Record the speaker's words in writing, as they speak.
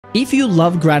If you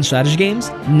love grand strategy games,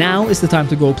 now is the time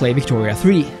to go play Victoria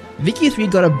 3. Vicky 3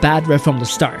 got a bad rep from the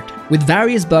start, with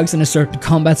various bugs and a certain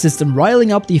combat system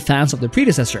riling up the fans of the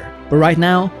predecessor. But right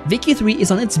now, Vicky 3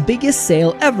 is on its biggest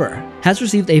sale ever, has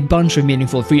received a bunch of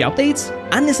meaningful free updates,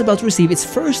 and is about to receive its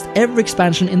first ever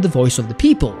expansion in the Voice of the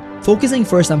People, focusing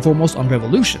first and foremost on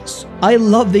revolutions. I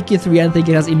love Vicky 3 and think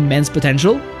it has immense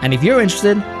potential, and if you're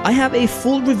interested, I have a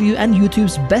full review and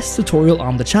YouTube's best tutorial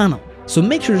on the channel. So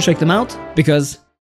make sure to check them out, because